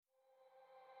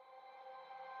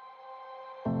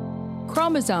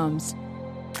Chromosomes.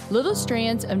 Little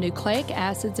strands of nucleic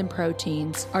acids and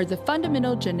proteins are the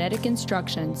fundamental genetic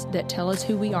instructions that tell us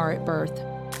who we are at birth.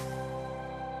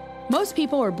 Most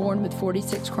people are born with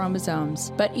 46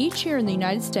 chromosomes, but each year in the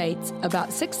United States,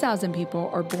 about 6,000 people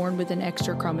are born with an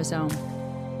extra chromosome,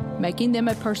 making them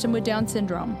a person with Down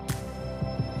syndrome.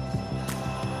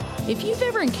 If you've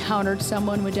ever encountered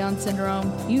someone with Down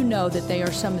syndrome, you know that they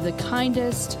are some of the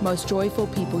kindest, most joyful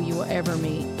people you will ever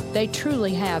meet. They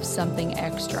truly have something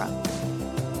extra.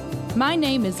 My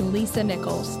name is Lisa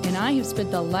Nichols, and I have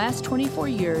spent the last 24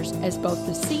 years as both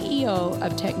the CEO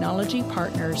of Technology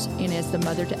Partners and as the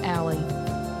mother to Allie.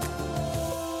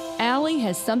 Allie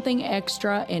has something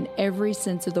extra in every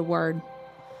sense of the word.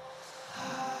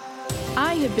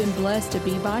 I have been blessed to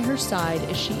be by her side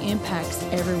as she impacts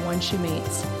everyone she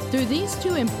meets. Through these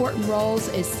two important roles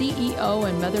as CEO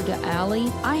and mother to Allie,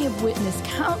 I have witnessed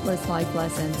countless life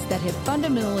lessons that have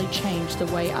fundamentally changed the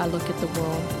way I look at the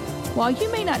world. While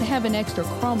you may not have an extra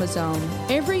chromosome,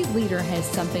 every leader has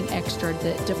something extra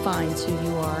that defines who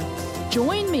you are.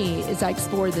 Join me as I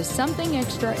explore the something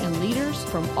extra in leaders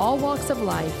from all walks of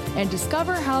life and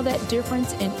discover how that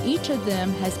difference in each of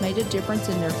them has made a difference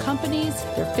in their companies,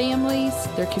 their families,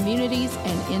 their communities,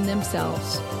 and in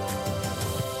themselves.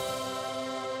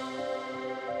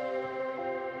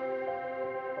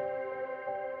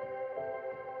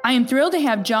 I am thrilled to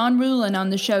have John Ruhlin on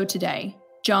the show today.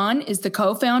 John is the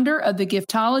co-founder of the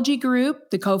Giftology Group,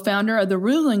 the co-founder of the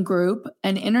Ruhlin Group,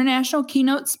 an international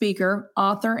keynote speaker,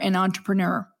 author, and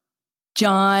entrepreneur.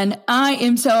 John, I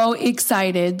am so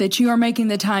excited that you are making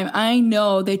the time. I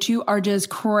know that you are just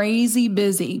crazy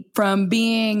busy, from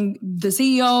being the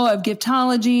CEO of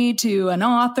Giftology to an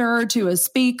author to a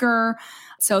speaker.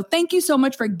 So thank you so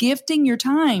much for gifting your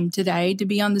time today to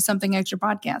be on the Something Extra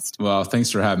podcast. Well, thanks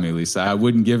for having me, Lisa. I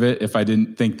wouldn't give it if I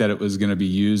didn't think that it was going to be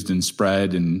used and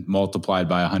spread and multiplied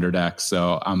by 100x.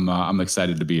 So I'm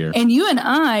excited to be here. And you and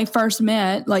I first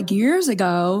met like years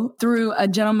ago through a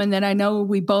gentleman that I know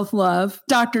we both love,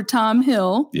 Dr. Tom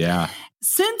Hill. Yeah.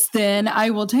 Since then, I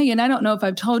will tell you, and I don't know if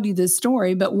I've told you this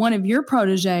story, but one of your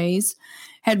proteges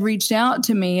had reached out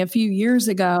to me a few years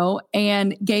ago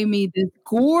and gave me this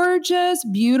gorgeous,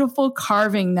 beautiful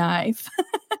carving knife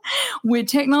with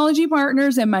Technology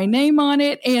Partners and my name on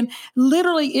it. And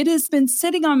literally, it has been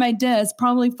sitting on my desk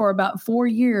probably for about 4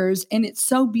 years. And it's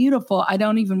so beautiful, I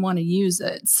don't even want to use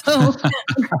it. So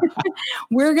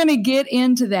we're going to get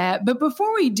into that. But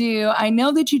before we do, I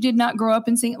know that you did not grow up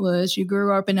in St. Louis. You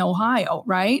grew up in Ohio,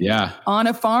 right? Yeah. On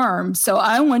a farm. So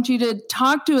I want you to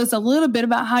talk to us a little bit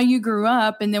about how you grew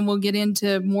up, and then we'll get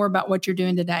into more about what you're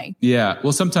doing today. Yeah.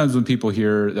 Well, sometimes when people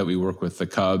hear that we work with the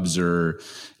Cubs or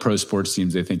pro sports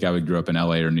teams, they think I would grow up in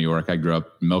LA or New York. I grew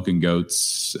up milking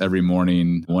goats every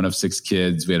morning, one of 6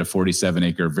 kids. We had a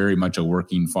 47-acre, very much a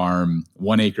working farm,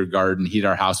 1-acre garden, heat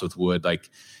our house with wood.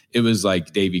 It was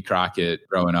like Davy Crockett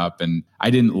growing up. And I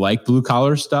didn't like blue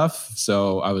collar stuff.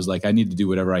 So I was like, I need to do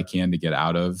whatever I can to get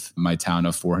out of my town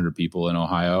of 400 people in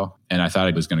Ohio. And I thought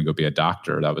I was going to go be a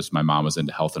doctor. My mom was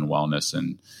into health and wellness,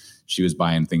 and she was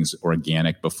buying things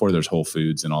organic before there's Whole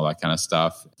Foods and all that kind of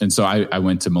stuff. And so I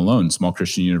went to Malone, small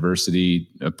Christian university,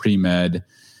 pre-med,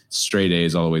 straight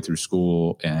A's all the way through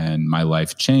school. And my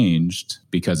life changed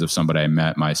because of somebody I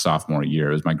met my sophomore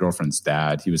year. It was my girlfriend's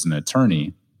dad. He was an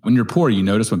attorney. When you're poor, you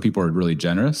notice when people are really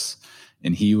generous.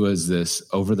 And he was this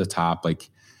over the top,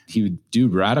 he would do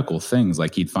radical things.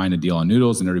 Like he'd find a deal on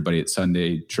noodles, and everybody at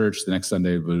Sunday church the next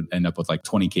Sunday would end up with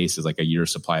 20 cases, a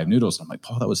year's supply of noodles. I'm like,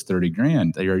 Paul, that was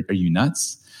 $30,000. Are you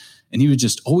nuts? And he was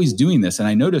just always doing this. And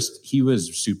I noticed he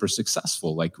was super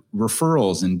successful,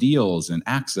 referrals and deals and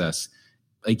access,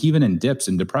 even in dips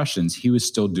and depressions, he was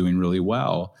still doing really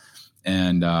well.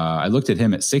 And I looked at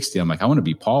him at 60. I'm like, I want to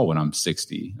be Paul when I'm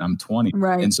 60. I'm 20.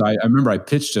 Right. And so I remember I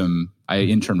pitched him. I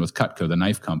interned with Cutco, the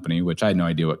knife company, which I had no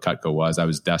idea what Cutco was. I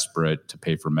was desperate to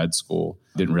pay for med school.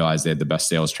 Didn't realize they had the best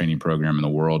sales training program in the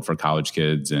world for college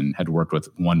kids, and had worked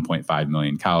with 1.5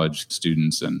 million college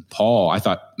students. And Paul, I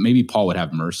thought maybe Paul would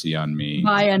have mercy on me.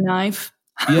 Buy a knife.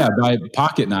 Yeah, buy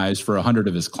pocket knives for 100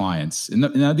 of his clients. And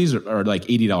now these are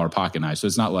 $80 pocket knives. So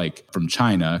it's not like from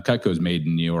China. Cutco's made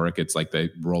in New York. It's like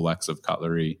the Rolex of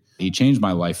cutlery. He changed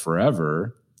my life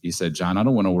forever. He said, John, I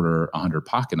don't want to order 100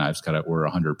 pocket knives. Got to order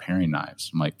 100 paring knives.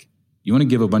 I'm like, you want to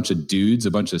give a bunch of dudes,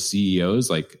 a bunch of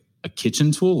CEOs, a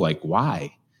kitchen tool?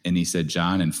 Why? And he said,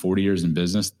 John, in 40 years in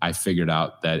business, I figured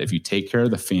out that if you take care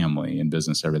of the family in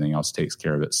business, everything else takes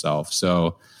care of itself.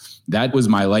 So that was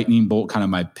my lightning bolt, kind of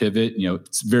my pivot.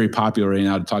 It's very popular right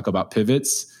now to talk about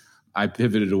pivots. I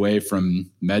pivoted away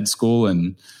from med school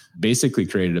and basically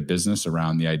created a business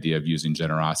around the idea of using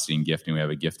generosity and gifting. We have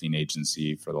a gifting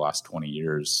agency for the last 20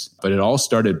 years. But it all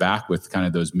started back with kind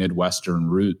of those Midwestern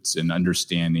roots and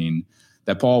understanding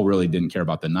that Paul really didn't care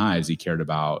about the knives. He cared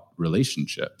about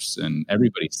relationships. And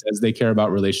everybody says they care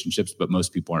about relationships, but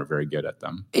most people aren't very good at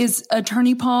them. Is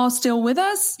Attorney Paul still with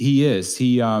us? He is.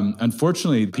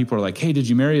 Unfortunately, people are like, hey, did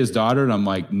you marry his daughter? And I'm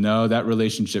like, no, that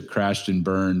relationship crashed and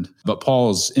burned. But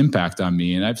Paul's impact on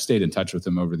me, and I've stayed in touch with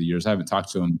him over the years. I haven't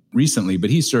talked to him recently, but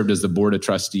he served as the board of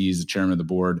trustees, the chairman of the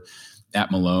board at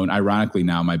Malone. Ironically,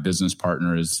 now my business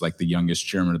partner is like the youngest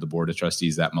chairman of the board of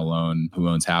trustees at Malone, who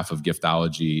owns half of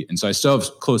Giftology. And so I still have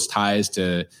close ties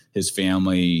to his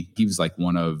family. He was like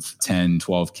one of 10,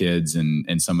 12 kids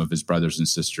and some of his brothers and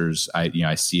sisters.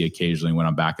 I see occasionally when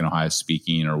I'm back in Ohio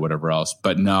speaking or whatever else.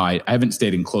 But no, I haven't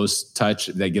stayed in close touch.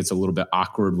 That gets a little bit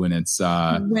awkward when it's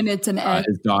an ex.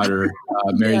 His daughter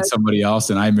married somebody else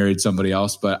and I married somebody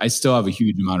else. But I still have a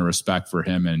huge amount of respect for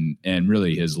him and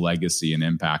really his legacy and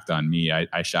impact on me.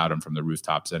 I shout him from the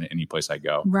rooftops at any place I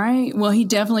go. Right. Well, he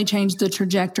definitely changed the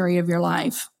trajectory of your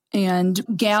life. And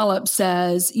Gallup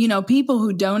says, people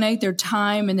who donate their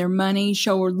time and their money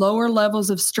show lower levels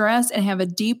of stress and have a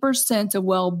deeper sense of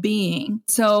well-being.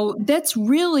 So that's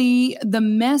really the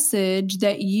message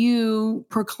that you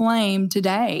proclaim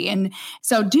today. And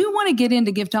so do want to get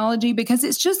into giftology because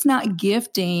it's just not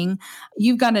gifting.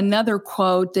 You've got another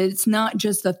quote that it's not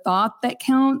just the thought that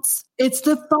counts. It's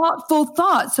the thoughtful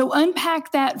thought. So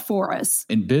unpack that for us.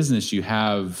 In business,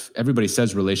 everybody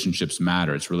says relationships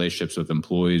matter. It's relationships with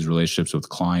employees, relationships with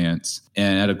clients.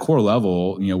 And at a core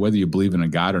level, whether you believe in a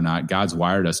God or not, God's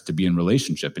wired us to be in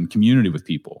relationship and community with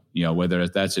people, whether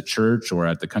that's at church or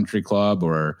at the country club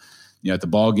or at the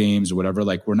ball games or whatever.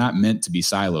 Like, we're not meant to be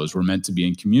silos. We're meant to be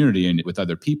in community and with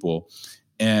other people.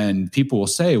 And people will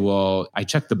say, well, I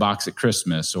checked the box at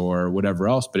Christmas or whatever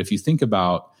else. But if you think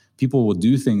about people will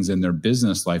do things in their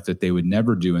business life that they would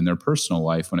never do in their personal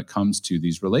life when it comes to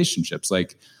these relationships.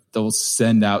 Like, they'll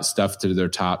send out stuff to their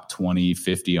top 20,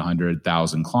 50,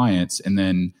 100,000 clients, and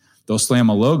then they'll slam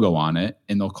a logo on it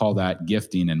and they'll call that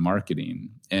gifting and marketing.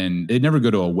 And they'd never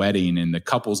go to a wedding and the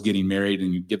couple's getting married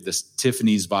and you give this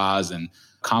Tiffany's vase and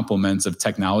compliments of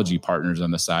technology partners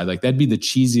on the side. Like, that'd be the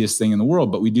cheesiest thing in the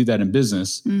world, but we do that in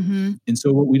business. Mm-hmm. And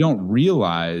so what we don't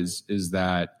realize is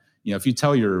that if you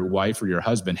tell your wife or your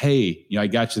husband, hey, I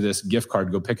got you this gift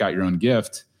card, go pick out your own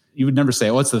gift, you would never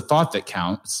say, oh, it's the thought that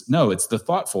counts. No, it's the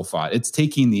thoughtful thought. It's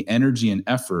taking the energy and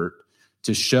effort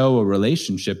to show a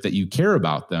relationship that you care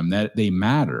about them, that they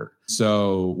matter.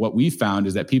 So what we found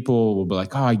is that people will be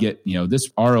like, oh, I get,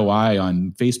 this ROI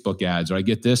on Facebook ads, or I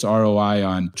get this ROI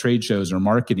on trade shows or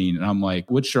marketing. And I'm like,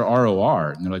 what's your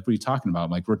ROR? And they're like, what are you talking about?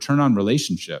 I'm like, return on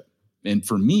relationship. And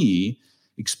for me,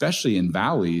 especially in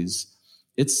valleys,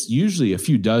 it's usually a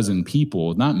few dozen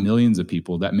people, not millions of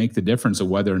people, that make the difference of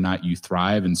whether or not you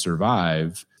thrive and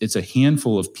survive. It's a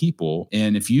handful of people.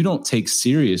 And if you don't take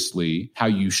seriously how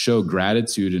you show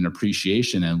gratitude and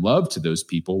appreciation and love to those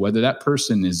people, whether that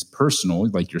person is personal,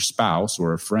 like your spouse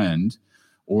or a friend,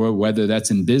 or whether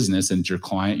that's in business and it's your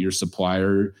client, your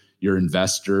supplier, your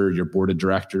investor, your board of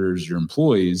directors, your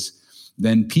employees,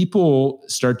 then people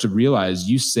start to realize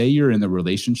you say you're in the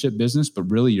relationship business, but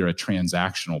really you're a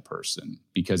transactional person,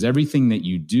 because everything that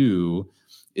you do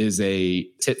is a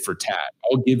tit for tat.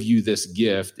 I'll give you this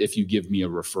gift if you give me a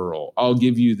referral. I'll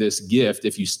give you this gift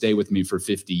if you stay with me for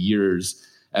 50 years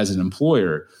as an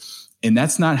employer. And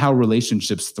that's not how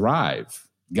relationships thrive.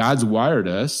 God's wired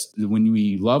us when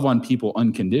we love on people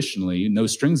unconditionally, no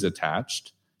strings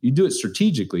attached. You do it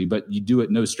strategically, but you do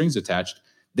it no strings attached.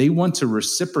 They want to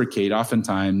reciprocate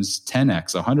oftentimes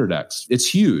 10x, 100x. It's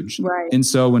huge. Right. And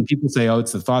so when people say, oh,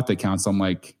 it's the thought that counts, I'm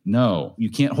like, no, you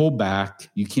can't hold back.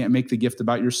 You can't make the gift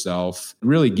about yourself.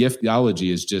 Really,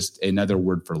 giftology is just another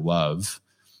word for love.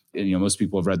 And, most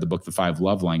people have read the book, The 5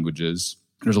 Love Languages.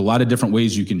 There's a lot of different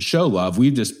ways you can show love.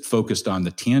 We've just focused on the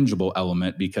tangible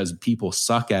element because people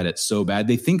suck at it so bad.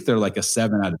 They think they're like a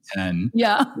 7 out of 10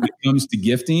 when it comes to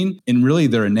gifting. And really,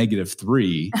 they're a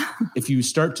 -3. If you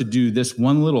start to do this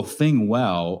one little thing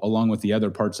well, along with the other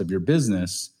parts of your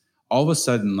business, all of a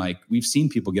sudden, like, we've seen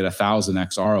people get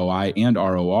 1,000x ROI and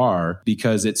ROR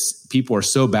because people are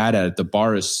so bad at it. The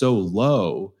bar is so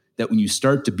low that when you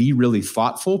start to be really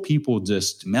thoughtful, people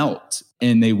just melt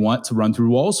and they want to run through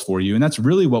walls for you. And that's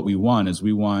really what we want, is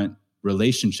we want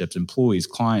relationships, employees,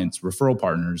 clients, referral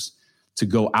partners to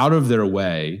go out of their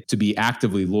way to be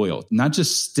actively loyal, not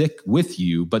just stick with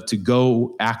you, but to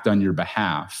go act on your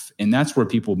behalf. And that's where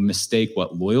people mistake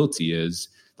what loyalty is.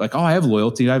 Like, oh, I have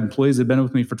loyalty. I have employees that have been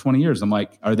with me for 20 years. I'm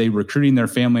like, are they recruiting their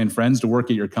family and friends to work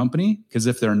at your company? Because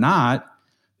if they're not,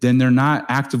 then they're not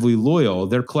actively loyal.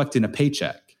 They're collecting a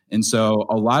paycheck. And so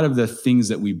a lot of the things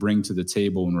that we bring to the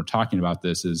table when we're talking about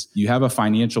this is you have a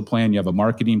financial plan, you have a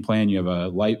marketing plan, you have a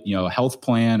life, a health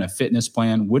plan, a fitness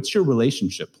plan. What's your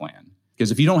relationship plan? Because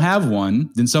if you don't have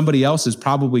one, then somebody else is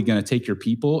probably going to take your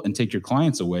people and take your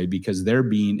clients away because they're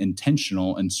being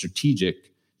intentional and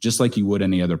strategic, just like you would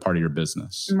any other part of your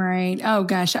business. Right. Oh,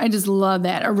 gosh. I just love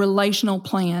that. A relational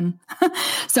plan.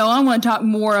 So I want to talk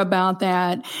more about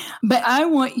that. But I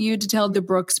want you to tell the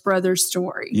Brooks Brothers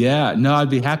story. Yeah. No, I'd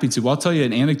be happy to. Well, I'll tell you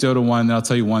an anecdotal one, then I'll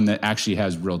tell you one that actually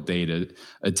has real data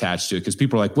attached to it. Because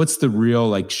people are like, what's the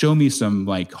real, show me some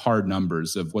hard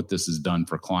numbers of what this has done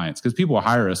for clients. Because people will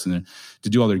hire us to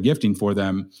do all their gifting for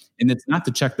them. And it's not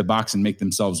to check the box and make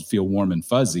themselves feel warm and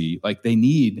fuzzy. They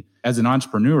need, as an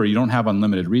entrepreneur, you don't have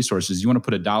unlimited resources. You want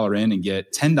to put $1 in and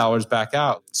get $10 back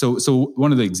out. So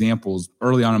one of the examples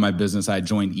early on in my business, I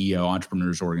joined EO,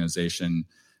 Entrepreneurs Organization,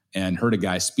 and heard a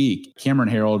guy speak. Cameron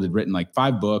Herold had written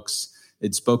 5 books.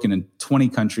 Had spoken in 20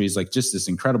 countries, just this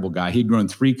incredible guy. He'd grown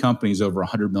 3 companies over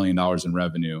 $100 million in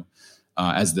revenue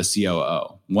as the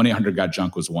COO.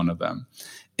 1-800-GOT-JUNK was one of them.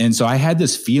 And so I had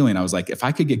this feeling, I was like, if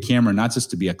I could get Cameron not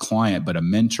just to be a client, but a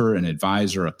mentor, an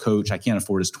advisor, a coach, I can't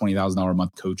afford his $20,000 a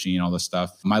month coaching and all this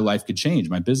stuff. My life could change.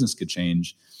 My business could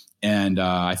change. And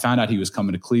I found out he was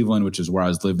coming to Cleveland, which is where I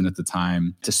was living at the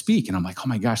time, to speak. And I'm like, oh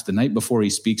my gosh, the night before he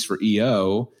speaks for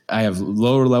EO, I have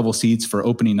lower level seats for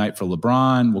opening night for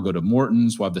LeBron. We'll go to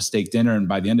Morton's. We'll have the steak dinner. And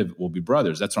by the end of it, we'll be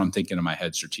brothers. That's what I'm thinking in my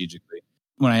head strategically.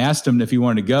 When I asked him if he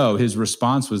wanted to go, his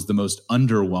response was the most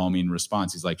underwhelming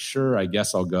response. He's like, sure, I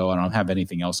guess I'll go. I don't have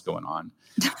anything else going on.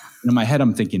 And in my head,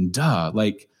 I'm thinking, duh,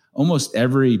 almost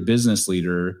every business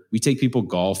leader, we take people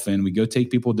golfing, we go take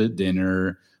people to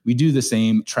dinner, we do the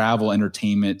same travel,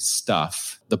 entertainment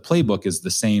stuff. The playbook is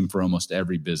the same for almost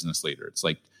every business leader. It's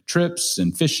trips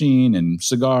and fishing and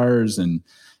cigars and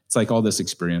it's all this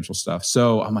experiential stuff.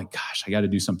 So I'm like, gosh, I got to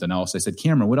do something else. I said,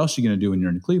 Cameron, what else are you going to do when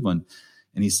you're in Cleveland?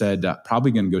 And he said,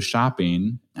 probably going to go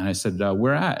shopping. And I said,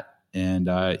 where at? And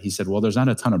he said, well, there's not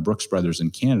a ton of Brooks Brothers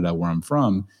in Canada where I'm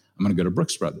from. I'm going to go to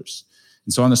Brooks Brothers.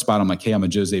 And so on the spot, I'm like, hey, I'm a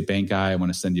Jose Bank guy. I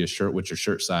want to send you a shirt. What's your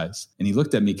shirt size? And he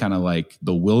looked at me kind of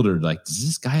bewildered, does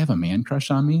this guy have a man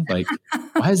crush on me?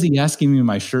 Why is he asking me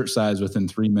my shirt size within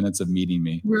 3 minutes of meeting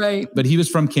me? Right. But he was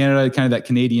from Canada, kind of that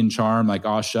Canadian charm,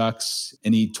 aw shucks.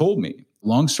 And he told me,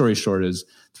 long story short is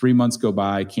 3 months go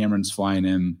by, Cameron's flying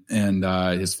in and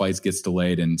his flights gets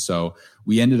delayed. And so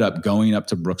we ended up going up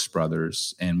to Brooks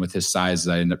Brothers, and with his sizes,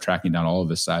 I ended up tracking down all of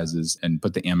his sizes and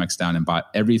put the Amex down and bought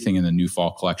everything in the new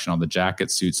fall collection, all the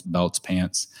jackets, suits, belts,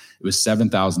 pants. It was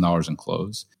 $7,000 in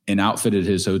clothes, and outfitted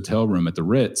his hotel room at the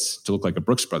Ritz to look like a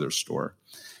Brooks Brothers store.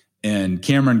 And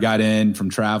Cameron got in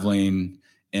from traveling,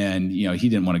 and he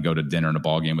didn't want to go to dinner and a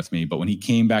ball game with me. But when he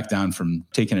came back down from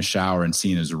taking a shower and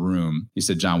seeing his room, he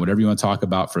said, John, whatever you want to talk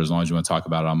about, for as long as you want to talk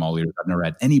about it, I'm all ears. I've never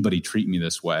had anybody treat me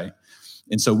this way.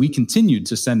 And so we continued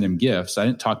to send him gifts. I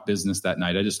didn't talk business that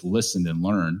night. I just listened and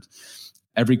learned.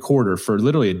 Every quarter for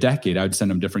literally a decade, I would send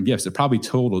him different gifts. It probably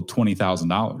totaled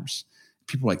 $20,000.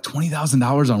 People were like,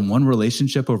 $20,000 on one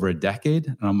relationship over a decade?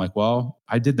 And I'm like, well,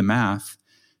 I did the math.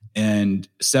 And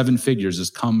 7 figures has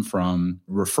come from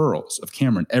referrals of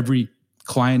Cameron. Every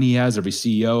client he has, every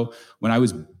CEO. When I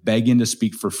was begging to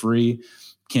speak for free,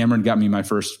 Cameron got me my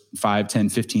first $5,000,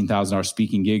 $10,000, $15,000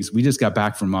 speaking gigs. We just got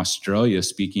back from Australia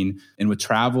speaking. And with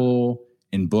travel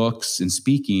and books and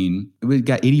speaking, we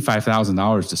got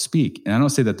 $85,000 to speak. And I don't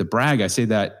say that to brag. I say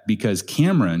that because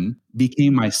Cameron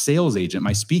became my sales agent,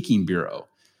 my speaking bureau.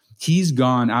 He's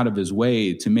gone out of his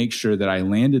way to make sure that I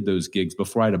landed those gigs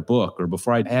before I had a book or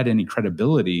before I had any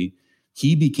credibility.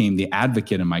 He became the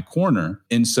advocate in my corner.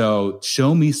 And so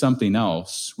show me something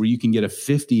else where you can get a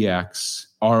 50x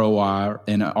ROI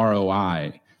and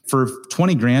ROI. For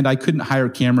 20 grand, I couldn't hire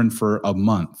Cameron for a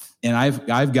month. And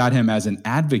I've got him as an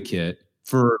advocate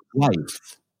for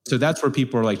life. So that's where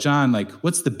people are like, John,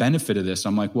 what's the benefit of this?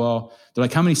 I'm like, well, they're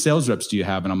like, how many sales reps do you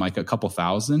have? And I'm like, a couple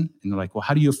thousand. And they're like, well,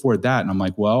 how do you afford that? And I'm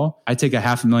like, well, I take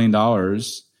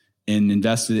 $500,000 and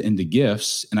invest it into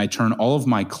gifts. And I turn all of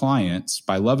my clients,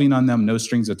 by loving on them, no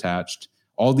strings attached,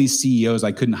 all these CEOs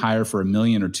I couldn't hire for $1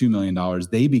 million or $2 million,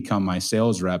 they become my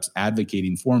sales reps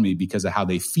advocating for me because of how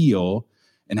they feel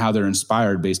and how they're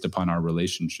inspired based upon our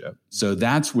relationship. So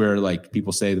that's where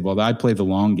people say, well, I play the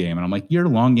long game. And I'm like, your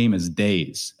long game is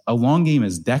days. A long game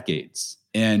is decades.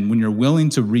 And when you're willing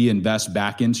to reinvest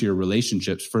back into your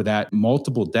relationships for that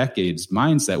multiple decades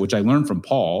mindset, which I learned from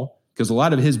Paul, because a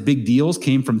lot of his big deals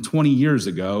came from 20 years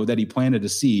ago that he planted a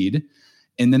seed.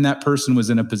 And then that person was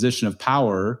in a position of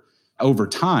power over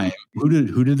time.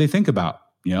 Who did they think about?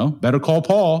 Better call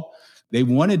Paul. They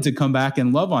wanted to come back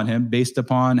and love on him based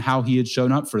upon how he had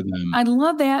shown up for them. I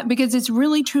love that because it's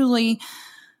really, truly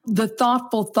the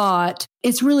thoughtful thought.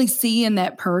 It's really seeing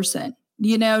that person.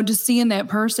 Just seeing that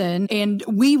person. And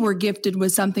we were gifted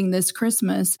with something this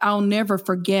Christmas. I'll never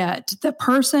forget the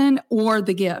person or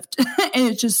the gift. And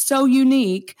it's just so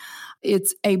unique.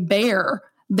 It's a bear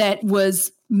that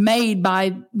was made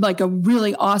by like a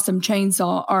really awesome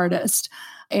chainsaw artist.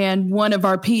 And one of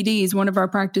our PDs, one of our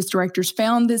practice directors,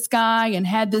 found this guy and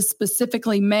had this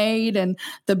specifically made. And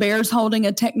the bear's holding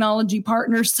a technology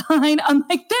partner sign. I'm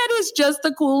like, that is just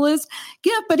the coolest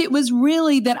gift. But it was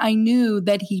really that I knew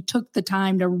that he took the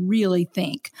time to really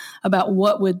think about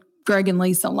what would Greg and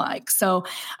Lisa like. So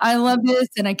I love this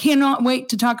and I cannot wait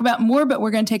to talk about more, but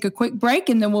we're going to take a quick break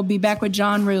and then we'll be back with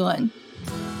John Ruhlin.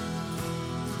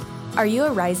 Are you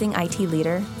a rising IT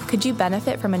leader? Could you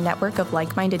benefit from a network of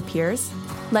like-minded peers?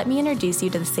 Let me introduce you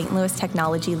to the St. Louis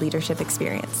Technology Leadership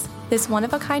Experience. This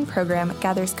one-of-a-kind program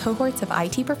gathers cohorts of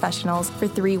IT professionals for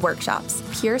 3 workshops: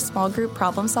 pure small group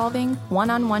problem solving,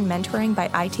 one-on-one mentoring by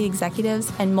IT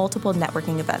executives, and multiple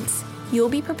networking events. You will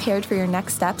be prepared for your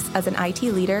next steps as an IT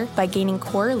leader by gaining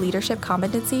core leadership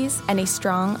competencies and a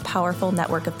strong, powerful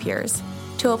network of peers.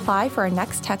 To apply for our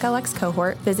next TechLX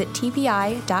cohort, visit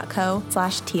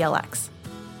tpi.co/TLX.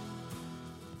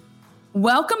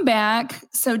 Welcome back.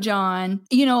 So, John,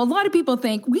 a lot of people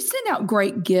think we send out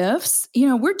great gifts.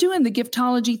 We're doing the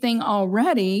giftology thing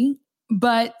already,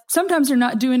 but sometimes they're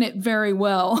not doing it very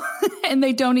well and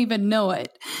they don't even know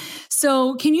it.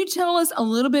 So can you tell us a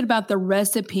little bit about the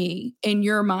recipe in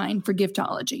your mind for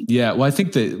giftology? Yeah, well, I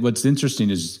think that what's interesting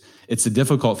is it's a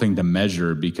difficult thing to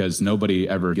measure because nobody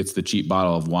ever gets the cheap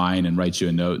bottle of wine and writes you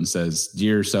a note and says,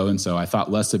 "Dear so-and-so, I thought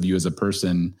less of you as a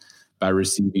person by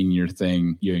receiving your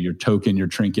thing, your token, your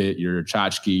trinket, your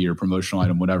tchotchke, your promotional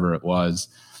item, whatever it was."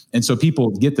 And so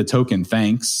people get the token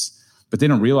thanks, but they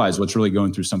don't realize what's really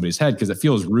going through somebody's head because it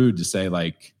feels rude to say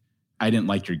like, "I didn't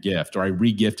like your gift," or "I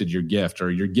re-gifted your gift,"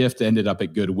 or "your gift ended up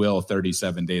at Goodwill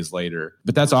 37 days later."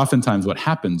 But that's oftentimes what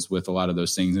happens with a lot of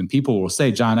those things. And people will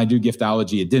say, "John, I do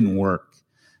giftology. It didn't work."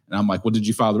 And I'm like, "Well, did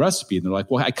you follow the recipe?" And they're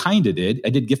like, "Well, I kind of did. I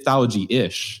did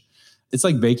giftology-ish." It's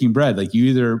like baking bread. Like you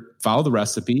either follow the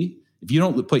recipe. If you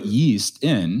don't put yeast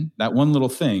in that one little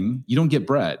thing, you don't get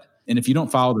bread. And if you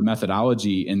don't follow the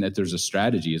methodology and that there's a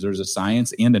strategy, there's a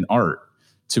science and an art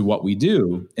to what we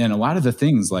do. And a lot of the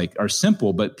things like are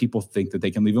simple, but people think that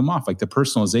they can leave them off, like the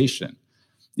personalization.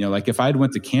 Like if I'd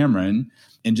went to Cameron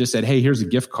and just said, "Hey, here's a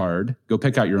gift card, go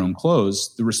pick out your own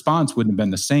clothes," the response wouldn't have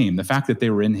been the same. The fact that they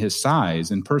were in his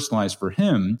size and personalized for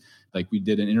him, like we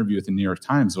did an interview with the New York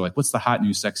Times, they're like, "What's the hot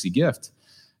new sexy gift?"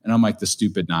 And I'm like, "The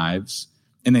stupid knives."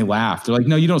 And they laughed. They're like,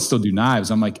 "No, you don't still do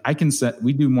knives." I'm like,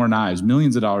 we do more knives,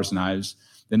 millions of dollars knives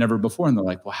than ever before. And they're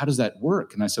like, "Well, how does that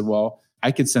work?" And I said, "Well,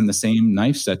 I could send the same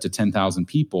knife set to 10,000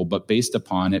 people, but based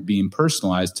upon it being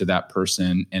personalized to that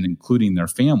person and including their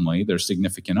family, their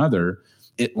significant other,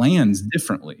 it lands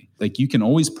differently." Like you can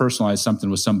always personalize something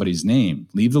with somebody's name.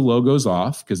 Leave the logos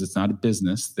off because it's not a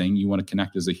business thing. You want to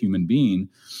connect as a human being.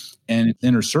 And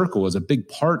inner circle is a big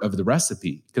part of the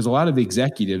recipe because a lot of the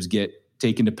executives get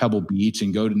taken to Pebble Beach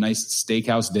and go to nice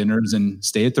steakhouse dinners and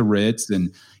stay at the Ritz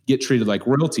and get treated like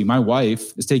royalty. My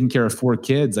wife is taking care of 4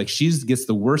 kids. Like she gets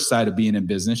the worst side of being in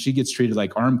business. She gets treated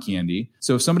like arm candy.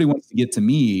 So if somebody wants to get to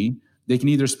me, they can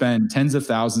either spend tens of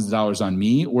thousands of dollars on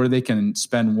me, or they can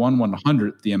spend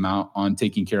 1/100th the amount on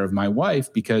taking care of my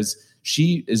wife because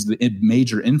she is the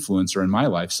major influencer in my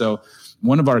life. So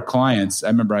one of our clients, I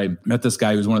remember I met this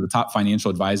guy who was one of the top financial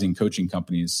advising coaching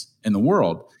companies in the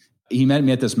world. He met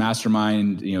me at this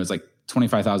mastermind, it's like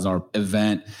 $25,000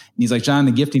 event. And he's like, "John,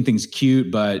 the gifting thing's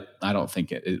cute, but I don't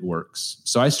think it works."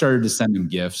 So I started to send him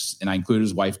gifts and I included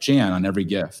his wife, Jan, on every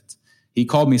gift. He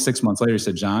called me 6 months later. He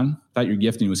said, "John, I thought your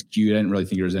gifting was cute. I didn't really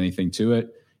think there was anything to it."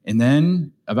 And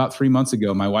then about 3 months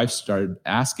ago, my wife started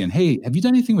asking, "Hey, have you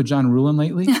done anything with John Ruhlin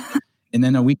lately?" And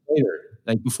then a week later,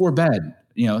 like before bed,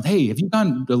 "Hey, have you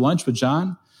gone to lunch with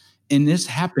John?" And this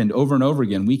happened over and over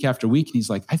again, week after week. And he's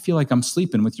like, "I feel like I'm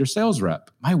sleeping with your sales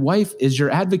rep. My wife is your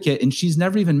advocate and she's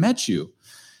never even met you."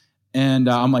 And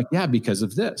I'm like, "Yeah, because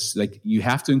of this. Like you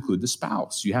have to include the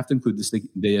spouse. You have to include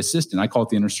the assistant." I call it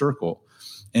the inner circle.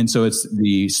 And so it's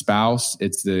the spouse,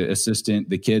 it's the assistant,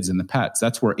 the kids, and the pets.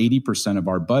 That's where 80% of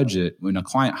our budget, when a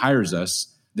client hires us,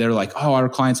 they're like, "Oh, our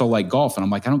clients all like golf." And I'm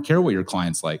like, "I don't care what your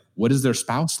clients like. What is their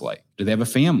spouse like? Do they have a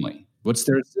family? What's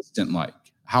their assistant like?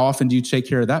 How often do you take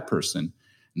care of that person?"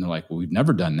 And they're like, "Well, we've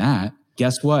never done that."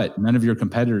 Guess what? None of your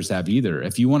competitors have either.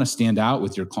 If you want to stand out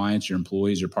with your clients, your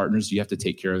employees, your partners, you have to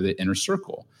take care of the inner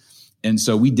circle. And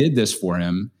so we did this for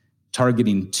him,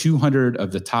 targeting 200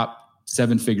 of the top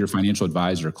 7-figure financial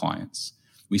advisor clients.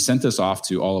 We sent this off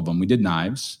to all of them. We did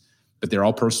knives, but they're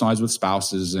all personalized with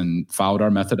spouses and followed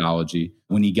our methodology.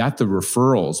 When he got the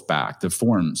referrals back, the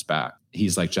forms back,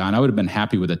 he's like, John, I would have been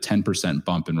happy with a 10%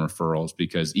 bump in referrals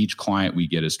because each client we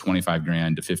get is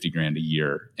 $25,000 to $50,000 a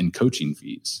year in coaching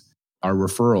fees. Our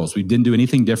referrals, we didn't do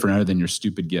anything different other than your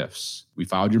stupid gifts. We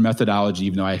followed your methodology,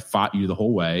 even though I fought you the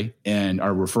whole way, and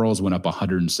our referrals went up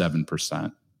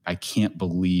 107%. I can't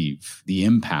believe the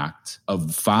impact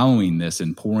of following this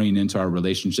and pouring into our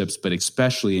relationships, but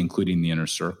especially including the inner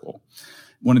circle.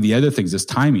 One of the other things is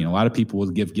timing. A lot of people will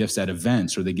give gifts at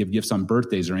events, or they give gifts on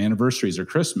birthdays or anniversaries or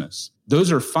Christmas.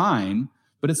 Those are fine,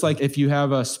 but it's like if you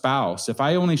have a spouse, if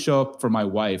I only show up for my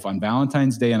wife on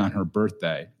Valentine's Day and on her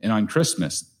birthday and on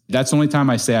Christmas, that's the only time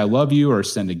I say I love you or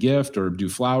send a gift or do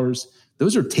flowers.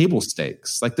 Those are table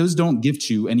stakes. Like those don't gift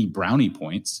you any brownie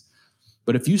points.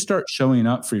 But if you start showing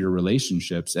up for your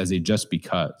relationships as a just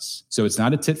because, so it's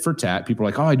not a tit for tat. People are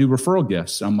like, oh, I do referral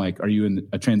gifts. I'm like, are you in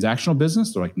a transactional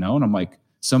business? They're like, no. And I'm like,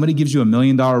 somebody gives you $1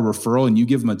 million referral and you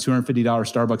give them a $250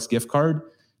 Starbucks gift card.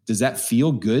 Does that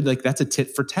feel good? Like that's a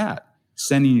tit for tat.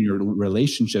 Sending your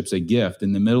relationships a gift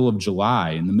in the middle of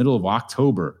July, in the middle of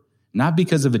October, not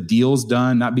because of a deal's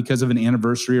done, not because of an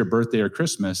anniversary or birthday or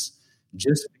Christmas,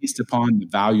 just based upon the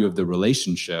value of the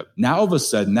relationship. Now, all of a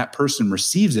sudden, that person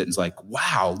receives it and is like,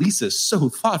 wow, Lisa's so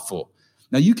thoughtful.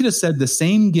 Now, you could have said the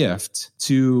same gift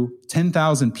to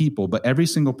 10,000 people, but every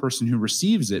single person who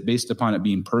receives it, based upon it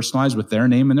being personalized with their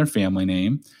name and their family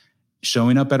name,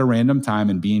 showing up at a random time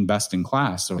and being best in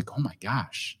class. So like, oh my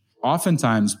gosh.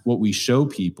 Oftentimes, what we show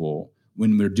people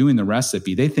when we're doing the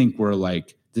recipe, they think we're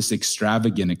like this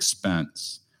extravagant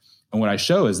expense. And what I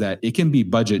show is that it can be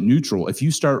budget neutral. If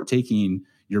you start taking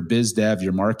your biz dev,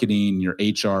 your marketing, your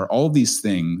HR, all these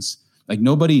things, like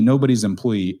nobody's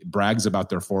employee brags about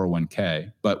their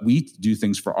 401k, but we do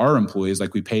things for our employees.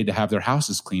 Like we pay to have their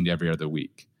houses cleaned every other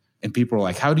week. And people are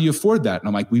like, how do you afford that? And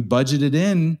I'm like, we budgeted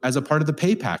in as a part of the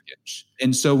pay package.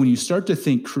 And so when you start to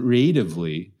think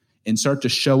creatively and start to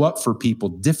show up for people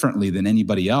differently than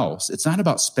anybody else, it's not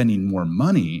about spending more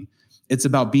money. It's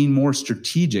about being more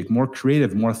strategic, more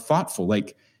creative, more thoughtful.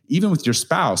 Like even with your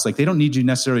spouse, like they don't need you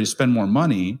necessarily to spend more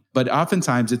money, but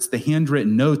oftentimes it's the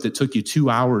handwritten note that took you 2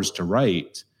 hours to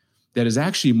write that is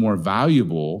actually more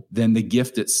valuable than the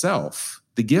gift itself.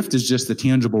 The gift is just the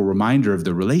tangible reminder of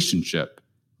the relationship.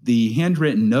 The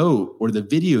handwritten note or the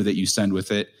video that you send with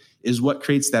it is what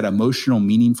creates that emotional,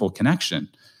 meaningful connection.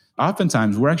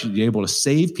 Oftentimes we're actually able to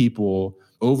save people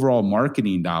overall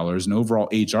marketing dollars and overall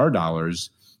HR dollars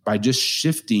by just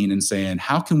shifting and saying,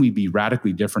 how can we be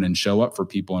radically different and show up for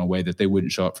people in a way that they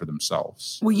wouldn't show up for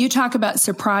themselves? Well, you talk about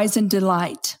surprise and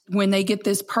delight when they get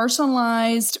this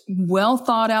personalized, well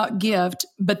thought out gift,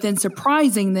 but then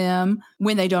surprising them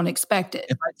when they don't expect it.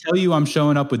 If I tell you I'm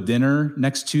showing up with dinner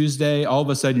next Tuesday, all of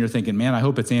a sudden you're thinking, man, I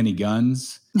hope it's Annie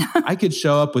Gunn's. I could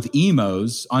show up with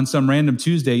emos on some random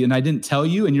Tuesday and I didn't tell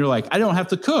you. And you're like, I don't have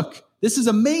to cook. This is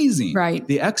amazing. Right.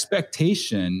 The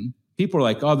expectation, people are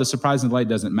like, oh, the surprise and delight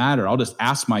doesn't matter. I'll just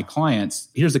ask my clients,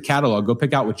 here's a catalog, go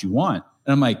pick out what you want.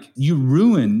 And I'm like, you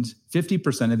ruined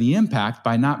 50% of the impact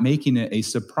by not making it a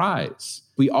surprise.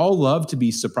 We all love to be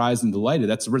surprised and delighted.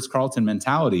 That's the Ritz-Carlton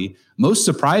mentality. Most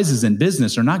surprises in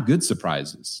business are not good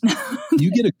surprises. You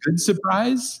get a good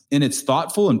surprise and it's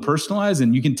thoughtful and personalized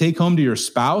and you can take home to your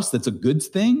spouse. That's a good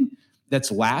thing.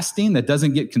 That's lasting. That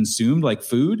doesn't get consumed like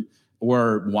food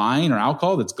or wine or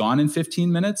alcohol that's gone in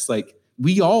 15 minutes. Like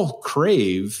we all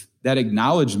crave that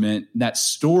acknowledgement, that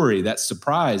story, that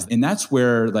surprise. And that's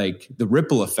where like the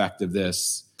ripple effect of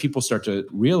this, people start to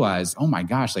realize, oh my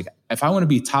gosh, like if I want to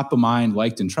be top of mind,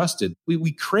 liked and trusted,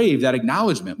 we crave that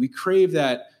acknowledgement. We crave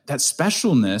that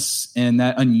specialness and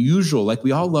that unusual. Like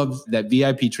we all love that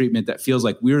VIP treatment that feels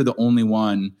like we're the only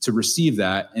one to receive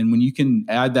that. And when you can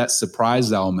add that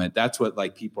surprise element, that's what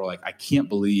like people are like, I can't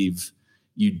believe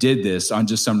you did this on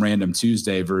just some random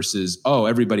Tuesday versus, oh,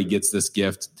 everybody gets this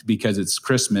gift because it's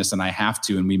Christmas and I have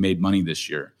to, and we made money this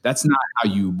year. That's not how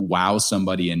you wow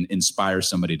somebody and inspire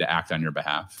somebody to act on your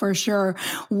behalf. For sure.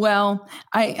 Well,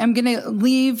 I am going to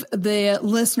leave the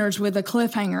listeners with a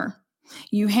cliffhanger.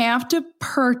 You have to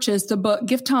purchase the book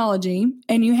Giftology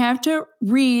and you have to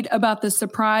read about the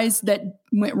surprise that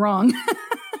went wrong.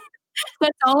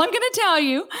 That's all I'm going to tell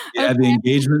you. Yeah, okay. The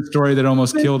engagement story that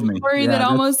almost killed me. That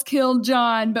almost killed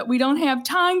John, but we don't have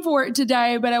time for it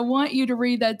today, but I want you to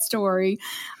read that story.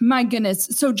 My goodness.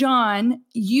 So John,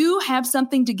 you have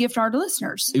something to gift our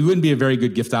listeners. You wouldn't be a very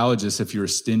good giftologist if you were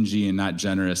stingy and not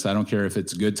generous. I don't care if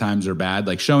it's good times or bad.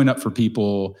 Like showing up for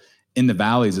people in the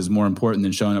valleys is more important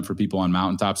than showing up for people on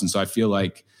mountaintops. And so I feel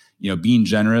like, being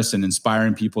generous and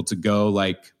inspiring people to go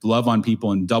like love on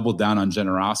people and double down on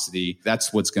generosity.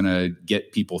 That's what's going to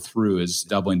get people through, is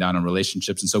doubling down on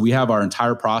relationships. And so we have our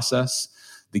entire process,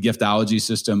 the giftology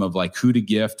system of like who to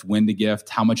gift, when to gift,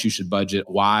 how much you should budget,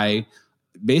 why,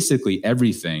 basically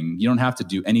everything. You don't have to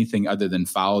do anything other than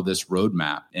follow this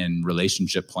roadmap and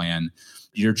relationship plan.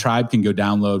 Your tribe can go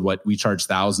download what we charge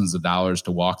thousands of dollars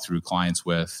to walk through clients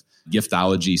with,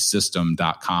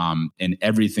 giftologysystem.com, and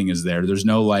everything is there. There's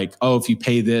no like, oh, if you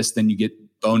pay this, then you get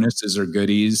bonuses or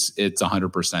goodies. It's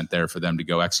 100% there for them to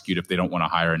go execute if they don't want to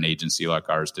hire an agency like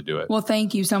ours to do it. Well,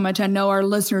 thank you so much. I know our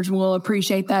listeners will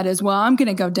appreciate that as well. I'm going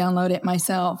to go download it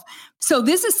myself. So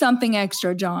this is something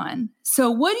extra, John. So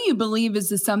what do you believe is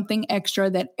the something extra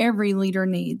that every leader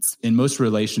needs? In most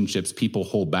relationships, people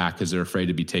hold back because they're afraid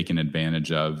to be taken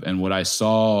advantage of. And what I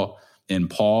saw in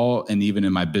Paul and even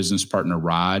in my business partner,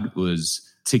 Rod, was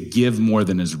to give more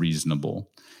than is reasonable.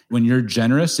 When you're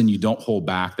generous and you don't hold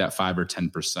back that 5 or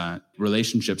 10%,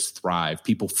 relationships thrive.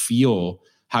 People feel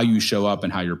how you show up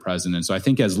and how you're present. And so I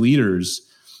think as leaders,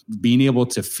 being able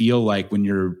to feel like when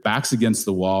your back's against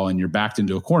the wall and you're backed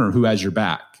into a corner, who has your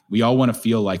back? We all want to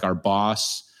feel like our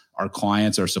boss, our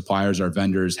clients, our suppliers, our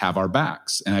vendors have our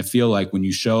backs. And I feel like when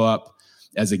you show up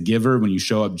as a giver, when you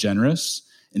show up generous,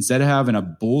 instead of having a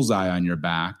bullseye on your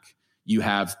back, you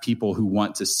have people who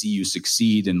want to see you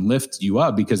succeed and lift you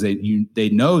up because they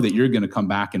know that you're going to come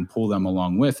back and pull them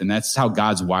along with. And that's how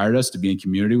God's wired us, to be in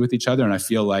community with each other. And I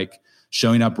feel like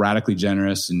showing up radically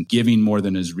generous and giving more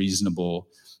than is reasonable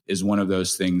is one of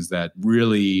those things that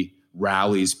really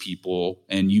rallies people,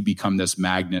 and you become this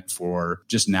magnet for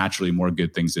just naturally more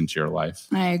good things into your life.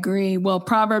 I agree. Well,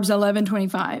 Proverbs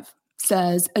 11:25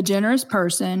 says, a generous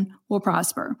person will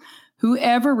prosper.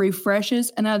 Whoever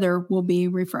refreshes another will be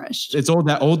refreshed. It's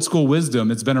that old school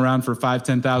wisdom. It's been around for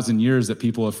 10,000 years that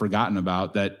people have forgotten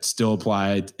about that still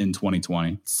apply in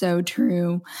 2020. So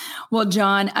true. Well,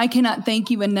 John, I cannot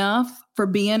thank you enough for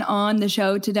being on the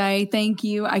show today. Thank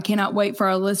you. I cannot wait for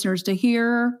our listeners to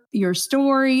hear your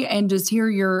story and just hear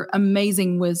your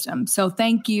amazing wisdom. So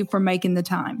thank you for making the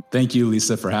time. Thank you,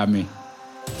 Lisa, for having me.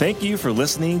 Thank you for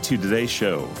listening to today's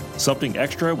show. Something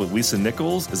Extra with Lisa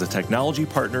Nichols is a Technology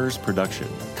Partners production.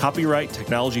 Copyright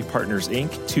Technology Partners,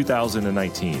 Inc.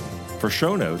 2019. For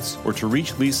show notes or to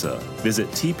reach Lisa, visit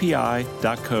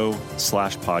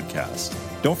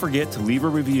tpi.co/podcast. Don't forget to leave a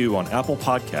review on Apple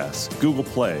Podcasts, Google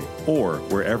Play, or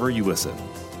wherever you listen.